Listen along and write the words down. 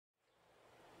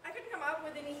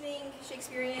with anything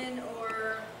Shakespearean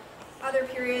or other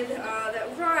period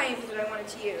that rhymed that I wanted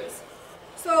to use.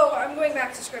 So I'm going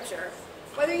back to scripture.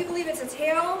 Whether you believe it's a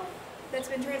tale that's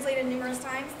been translated numerous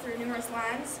times through numerous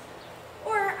lands,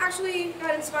 or actually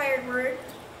God-inspired word,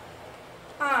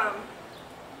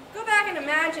 go back and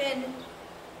imagine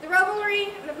the revelry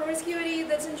and the promiscuity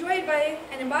that's enjoyed by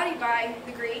and embodied by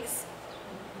the Greeks,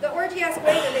 the orgiastic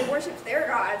way that they worshipped their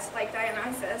gods, like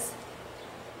Dionysus,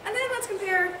 and then let's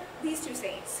compare these two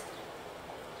saints.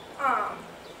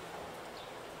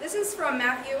 This is from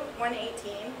Matthew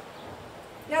 1:18.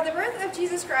 Now the birth of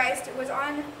Jesus Christ was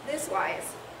on this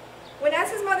wise. When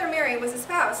as his mother Mary was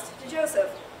espoused to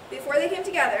Joseph, before they came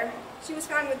together, she was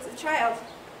found with the child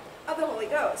of the Holy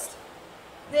Ghost.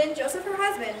 Then Joseph, her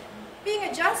husband, being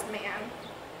a just man,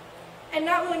 and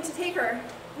not willing to take her,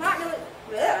 not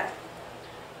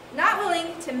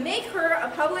willing to make her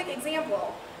a public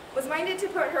example, was minded to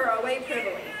put her away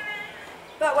privily.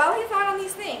 But while he thought on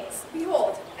these things,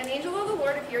 behold, an angel of the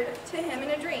Lord appeared to him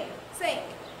in a dream, saying,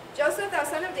 Joseph, thou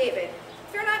son of David,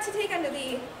 fear not to take unto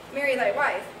thee Mary thy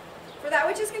wife, for that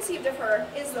which is conceived of her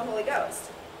is the Holy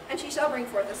Ghost, and she shall bring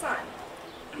forth a son.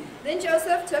 Then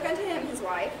Joseph took unto him his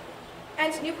wife,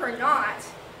 and knew her not,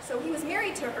 so he was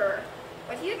married to her,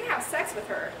 but he didn't have sex with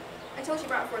her until she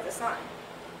brought forth a son.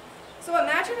 So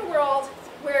imagine a world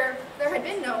where there had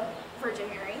been no Virgin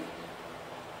Mary,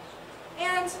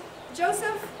 and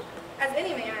Joseph, as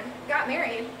any man, got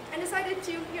married and decided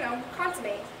to,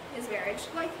 consummate his marriage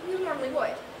like you normally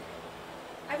would.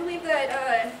 I believe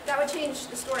that that would change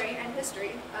the story and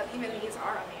history of even these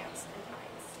our lands and